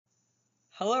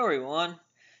Hello everyone,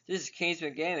 this is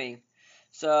Kingsman Gaming.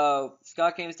 So,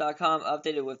 ScottGames.com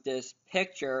updated with this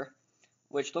picture,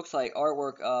 which looks like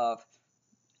artwork of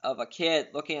a kid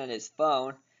looking at his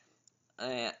phone.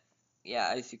 And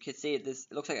yeah, as you can see, this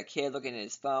looks like a kid looking at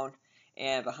his phone,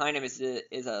 and behind him is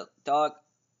a dog.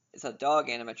 It's a dog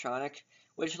animatronic,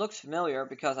 which looks familiar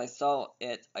because I saw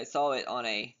it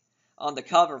on the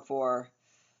cover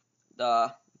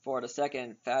the for the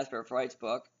second Fazbear Frights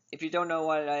book. If you don't know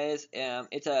what it is,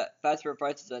 it's a Fazbear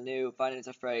Frights is a new Five Nights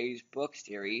at Freddy's book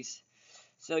series.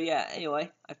 So yeah, anyway,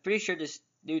 I'm pretty sure this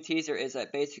new teaser is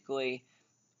basically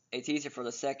a teaser for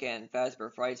the second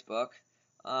Fazbear Frights book.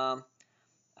 Um,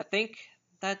 I think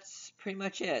that's pretty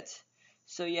much it.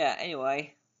 So yeah,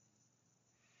 anyway,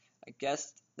 I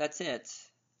guess that's it.